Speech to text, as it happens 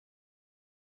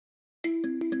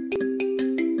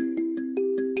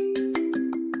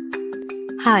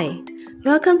Hi,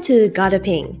 welcome to Gotta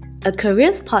Ping, a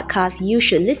careers podcast you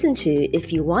should listen to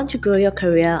if you want to grow your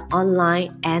career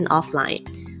online and offline.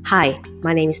 Hi,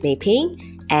 my name is Mei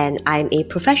Phing, and I'm a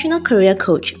professional career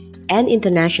coach and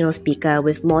international speaker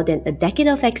with more than a decade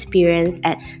of experience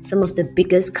at some of the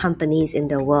biggest companies in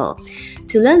the world.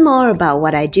 To learn more about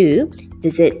what I do,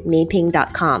 visit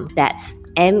meiping.com. That's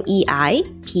meiping.com.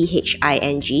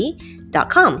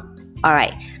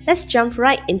 Alright, let's jump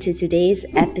right into today's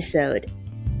episode.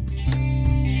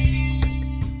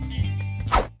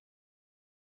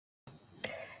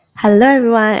 Hello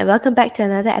everyone and welcome back to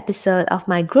another episode of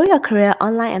my Grow Your Career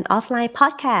Online and Offline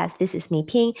podcast. This is Mei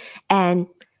Phing, and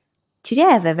today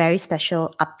I have a very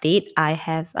special update. I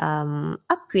have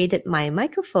upgraded my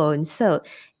microphone. So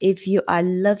if you are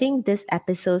loving this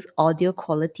episode's audio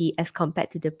quality as compared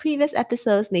to the previous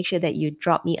episodes, make sure that you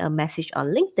drop me a message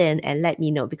on LinkedIn and let me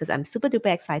know, because I'm super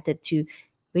duper excited to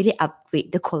really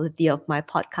upgrade the quality of my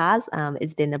podcast.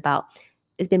 It's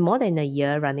been more than a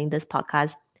year running this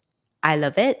podcast. I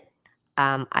love it.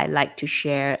 I like to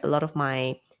share a lot of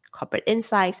my corporate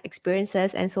insights,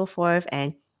 experiences, and so forth.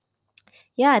 And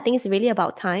yeah, I think it's really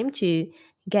about time to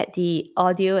get the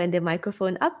audio and the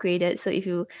microphone upgraded. So if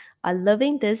you are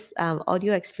loving this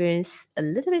audio experience a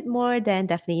little bit more, then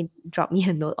definitely drop me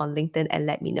a note on LinkedIn and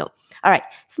let me know. All right,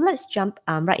 so let's jump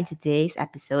right into today's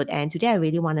episode. And today I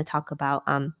really want to talk about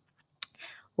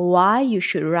why you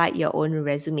should write your own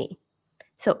resume.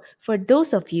 So for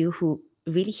those of you who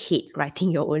really hate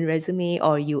writing your own resume,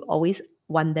 or you always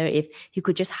wonder if you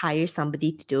could just hire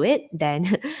somebody to do it,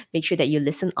 then make sure that you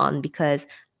listen on, because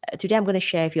today I'm going to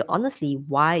share with you honestly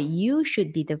why you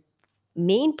should be the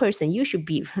main person. You should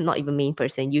be not even main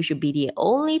person. You should be the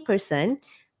only person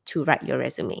to write your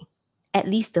resume, at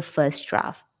least the first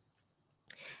draft.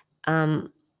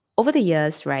 Over the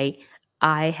years, right,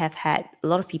 I have had a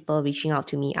lot of people reaching out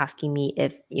to me asking me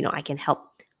if I can help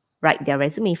write their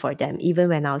resume for them, even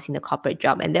when I was in a corporate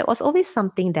job. And that was always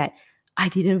something that I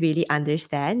didn't really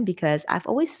understand, because I've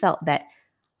always felt that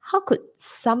how could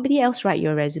somebody else write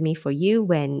your resume for you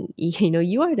when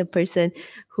you are the person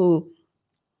who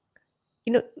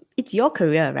it's your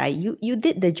career, right? You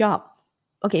did the job.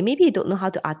 Okay, maybe you don't know how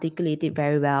to articulate it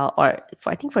very well, or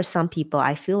I think for some people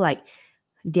I feel like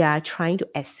they are trying to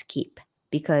escape,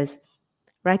 because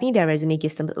writing their resume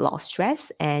gives them a lot of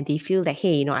stress, and they feel that,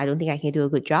 hey, I don't think I can do a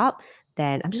good job,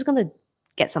 then I'm just going to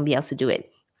get somebody else to do it.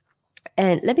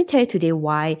 And let me tell you today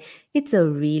why it's a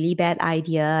really bad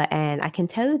idea. And I can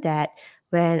tell you that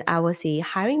when I was a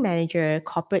hiring manager,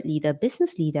 corporate leader,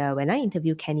 business leader, when I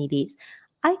interview candidates,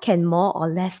 I can more or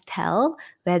less tell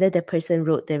whether the person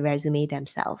wrote the resume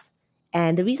themselves.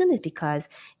 And the reason is because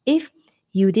if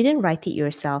you didn't write it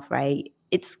yourself, right,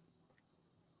 it's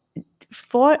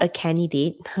for a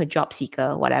candidate, a job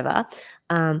seeker, whatever,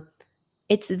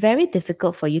 it's very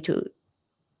difficult for you to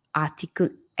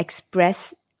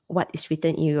express what is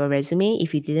written in your resume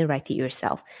if you didn't write it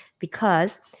yourself.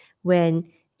 Because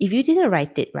if you didn't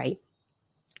write it right,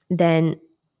 then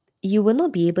you will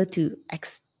not be able to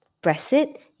express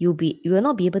it. You will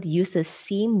not be able to use the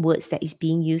same words that is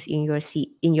being used in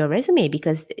your resume,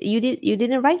 because you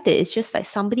didn't write it. It's just like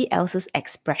somebody else's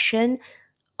expression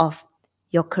of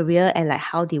your career and like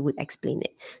how they would explain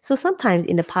it. So sometimes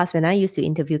in the past, when I used to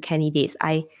interview candidates,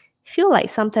 I feel like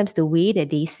sometimes the way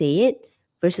that they say it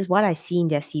versus what I see in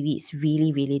their CV is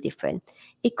really, really different.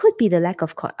 It could be the lack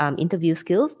of interview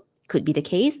skills, could be the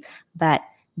case, but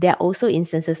there are also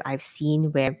instances I've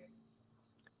seen where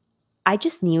I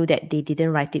just knew that they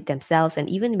didn't write it themselves. And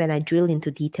even when I drill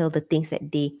into detail, the things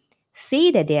that they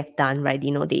say that they have done, right,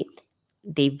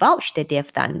 they vouch that they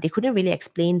have done, they couldn't really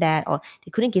explain that, or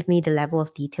they couldn't give me the level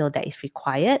of detail that is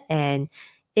required. And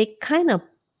it kind of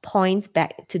points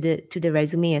back to the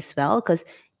resume as well, because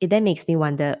it then makes me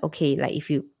wonder, okay, like if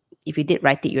you did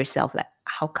write it yourself, like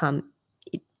how come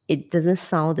it doesn't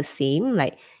sound the same?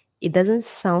 Like it doesn't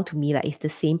sound to me like it's the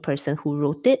same person who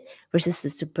wrote it versus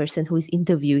it's the person who is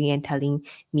interviewing and telling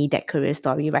me that career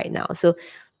story right now. So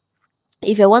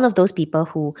if you're one of those people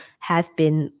who have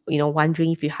been,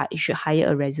 wondering if you should hire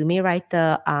a resume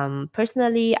writer,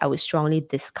 personally, I would strongly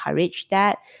discourage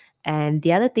that. And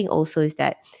the other thing also is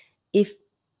that if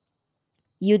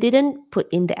you didn't put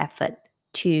in the effort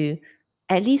to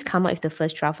at least come up with the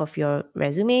first draft of your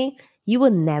resume, you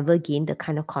will never gain the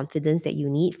kind of confidence that you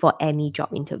need for any job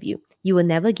interview. You will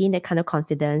never gain that kind of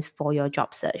confidence for your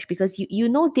job search, because you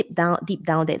know deep down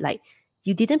that like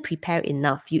you didn't prepare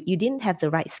enough. You didn't have the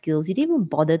right skills. You didn't even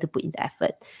bother to put in the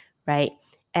effort, right?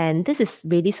 And this is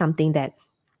really something that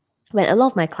when a lot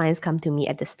of my clients come to me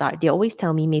at the start, they always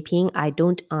tell me, Mei Phing,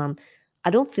 I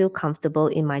don't feel comfortable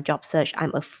in my job search.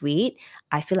 I'm afraid.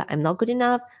 I feel like I'm not good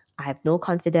enough. I have no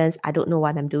confidence. I don't know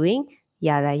what I'm doing.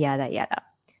 Yada, yada, yada.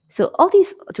 So all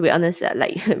these, to be honest, are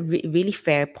like really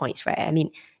fair points, right? I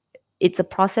mean, it's a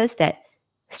process that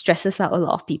stresses out a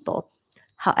lot of people.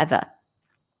 However,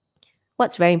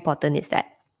 what's very important is that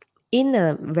in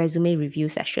a resume review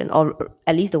session, or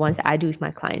at least the ones that I do with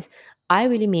my clients, I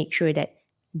really make sure that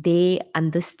they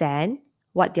understand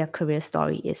what their career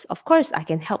story is. Of course, I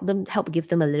can help give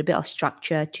them a little bit of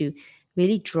structure to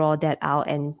really draw that out,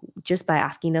 and just by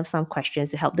asking them some questions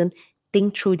to help them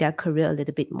think through their career a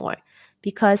little bit more.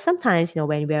 Because sometimes,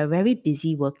 when we are very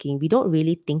busy working, we don't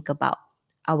really think about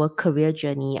our career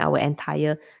journey, our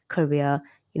entire career,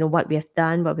 what we have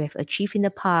done, what we have achieved in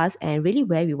the past, and really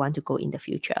where we want to go in the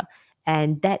future.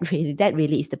 And that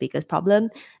really is the biggest problem.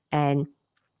 And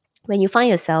when you find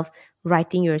yourself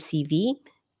writing your CV,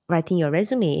 writing your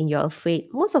resume, and you're afraid,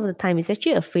 most of the time it's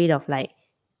actually afraid of like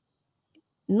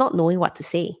not knowing what to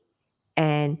say.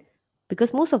 And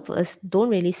because most of us don't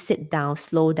really sit down,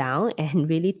 slow down, and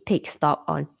really take stock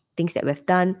on things that we've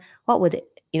done, what would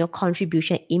the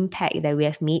contribution impact that we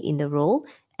have made in the role,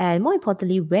 and more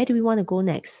importantly, where do we want to go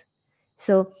next?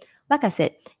 So, like I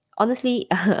said, honestly,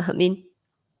 I mean,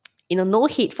 no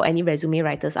hate for any resume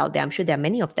writers out there. I'm sure there are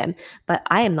many of them, but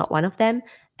I am not one of them.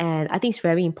 And I think it's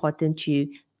very important you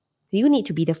need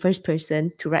to be the first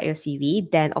person to write your CV.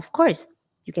 Then, of course,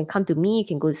 you can come to me, you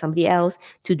can go to somebody else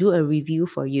to do a review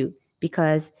for you.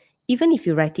 Because even if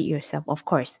you write it yourself, of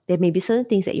course, there may be certain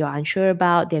things that you're unsure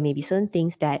about. There may be certain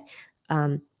things that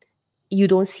um, you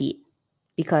don't see it,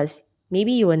 because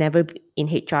maybe you were never in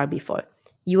HR before.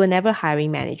 You were never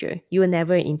hiring manager. You were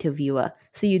never an interviewer.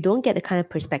 So you don't get the kind of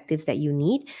perspectives that you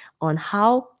need on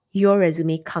how your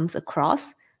resume comes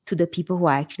across to the people who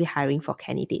are actually hiring for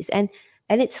candidates. And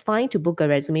it's fine to book a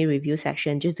resume review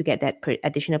session just to get that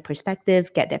additional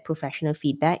perspective, get that professional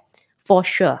feedback, for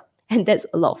sure. And that's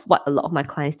a lot of what a lot of my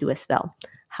clients do as well.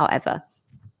 However,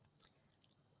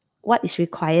 what is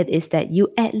required is that you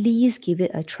at least give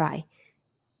it a try,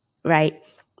 right?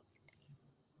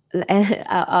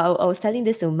 I was telling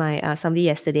this to my somebody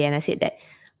yesterday, and I said that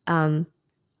um,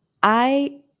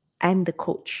 I am the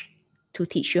coach to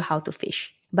teach you how to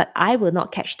fish, but I will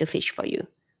not catch the fish for you.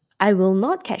 I will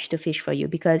not catch the fish for you,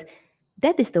 because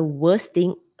that is the worst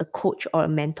thing a coach or a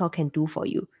mentor can do for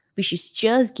you, which is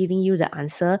just giving you the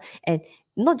answer, and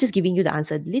not just giving you the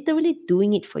answer, literally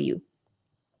doing it for you.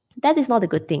 That is not a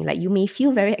good thing. Like, you may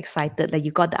feel very excited, like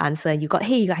you got the answer, and you got,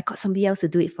 hey, I got somebody else to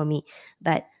do it for me.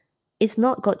 But it's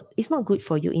not good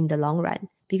for you in the long run,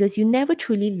 because you never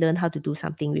truly learn how to do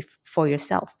something for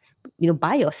yourself,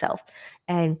 by yourself.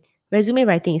 And resume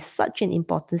writing is such an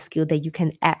important skill that you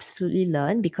can absolutely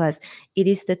learn, because it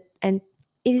is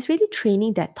really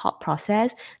training that thought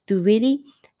process to really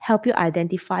help you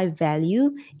identify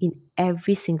value in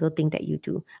every single thing that you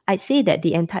do. I'd say that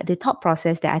the thought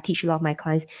process that I teach a lot of my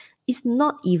clients is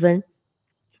not even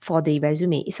for the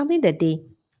resume. It's something that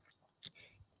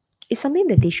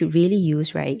they should really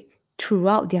use, right,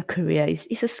 throughout their career.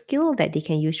 It's a skill that they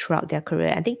can use throughout their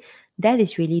career. I think that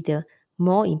is really the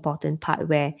more important part,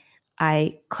 where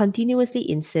I continuously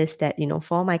insist that,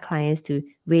 for my clients to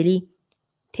really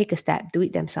take a step, do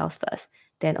it themselves first.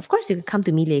 Then, of course, you can come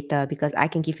to me later, because I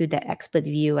can give you that expert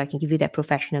view, I can give you that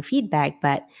professional feedback,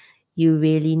 but you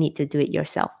really need to do it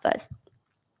yourself first.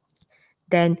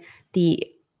 Then the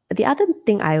other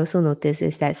thing I also notice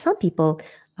is that some people,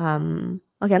 okay, I'm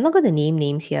not going to name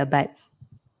names here, but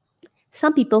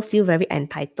some people feel very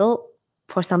entitled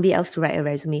for somebody else to write a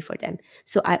resume for them.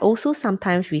 So I also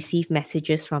sometimes receive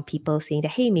messages from people saying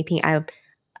that, hey, Mei Phing,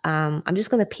 I'm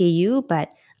just going to pay you,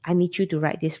 but I need you to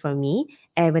write this for me.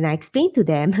 And when I explain to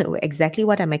them exactly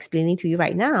what I'm explaining to you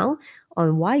right now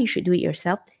on why you should do it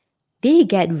yourself, they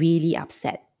get really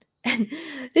upset. And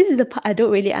this is the part I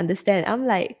don't really understand. I'm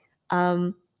like,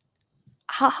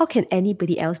 how can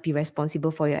anybody else be responsible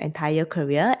for your entire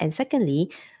career? And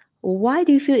secondly, why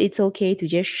do you feel it's okay to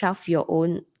just shove your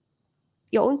own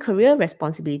career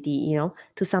responsibility,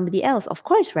 to somebody else? Of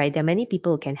course, right? There are many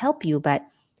people who can help you, but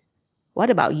what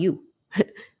about you?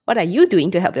 What are you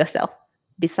doing to help yourself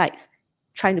besides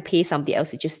trying to pay somebody else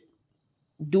to just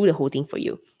do the whole thing for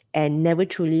you, and never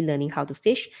truly learning how to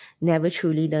fish, never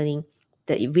truly learning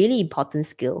the really important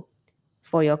skill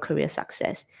for your career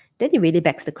success? Then it really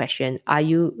begs the question, are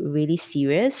you really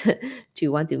serious to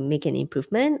want to make an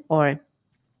improvement, or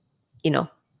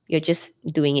you're just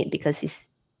doing it because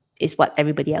it's what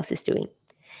everybody else is doing?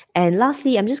 And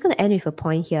lastly, I'm just going to end with a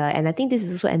point here, and I think this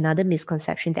is also another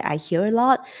misconception that I hear a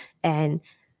lot. And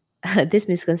this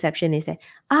misconception is that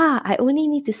I only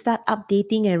need to start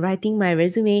updating and writing my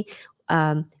resume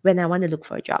when I want to look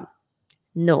for a job.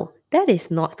 No, that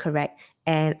is not correct.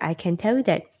 And I can tell you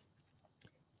that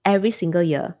every single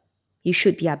year, you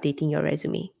should be updating your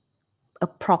resume, a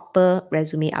proper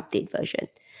resume update version,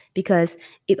 because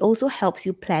it also helps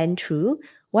you plan through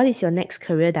what is your next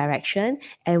career direction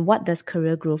and what does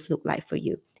career growth look like for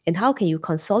you, and how can you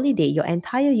consolidate your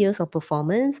entire years of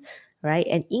performance, right,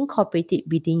 and incorporate it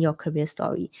within your career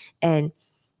story. And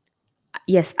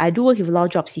yes, I do work with a lot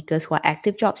of job seekers who are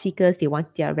active job seekers. They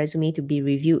want their resume to be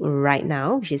reviewed right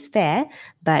now, which is fair.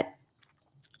 But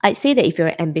I'd say that if you're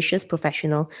an ambitious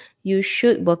professional, you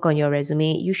should work on your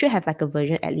resume. You should have like a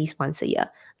version at least once a year.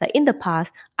 Like in the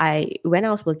past, when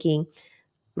I was working,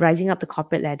 rising up the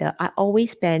corporate ladder, I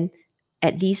always spend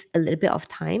at least a little bit of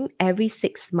time every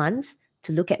 6 months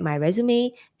to look at my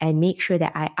resume and make sure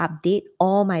that I update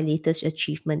all my latest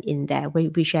achievement in there,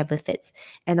 whichever fits.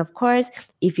 And of course,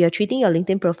 if you're treating your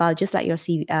LinkedIn profile just like your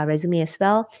resume as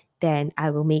well, then I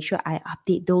will make sure I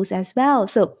update those as well.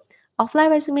 So offline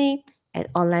resume and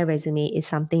online resume is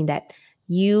something that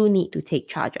you need to take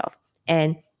charge of.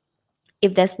 And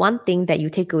if there's one thing that you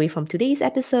take away from today's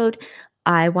episode,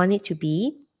 I want it to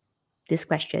be this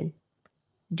question.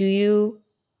 Do you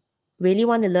really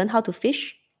want to learn how to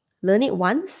fish? Learn it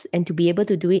once and to be able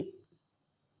to do it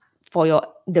for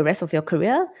the rest of your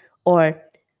career? Or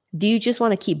do you just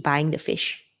want to keep buying the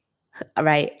fish? All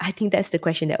right, I think that's the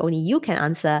question that only you can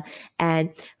answer.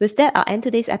 And with that, I'll end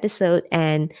today's episode.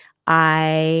 And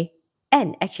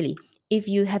actually, if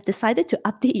you have decided to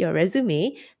update your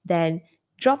resume, then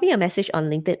drop me a message on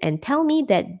LinkedIn and tell me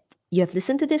that you have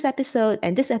listened to this episode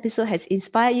and this episode has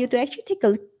inspired you to actually take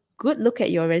a good look at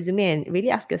your resume and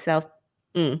really ask yourself,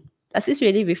 does this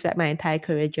really reflect my entire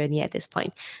career journey at this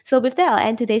point? So with that, I'll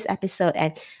end today's episode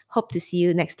and hope to see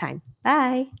you next time.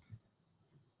 Bye.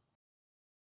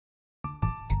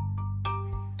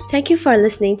 Thank you for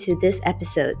listening to this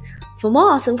episode. For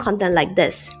more awesome content like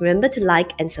this, remember to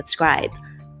like and subscribe.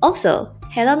 Also,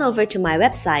 head on over to my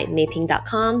website,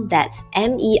 meiping.com, that's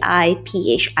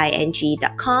meiping.com,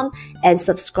 and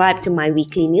subscribe to my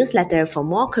weekly newsletter for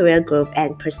more career growth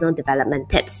and personal development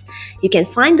tips. You can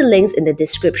find the links in the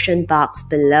description box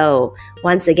below.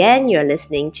 Once again, you're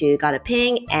listening to Gotta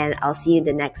Ping, and I'll see you in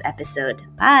the next episode.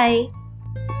 Bye!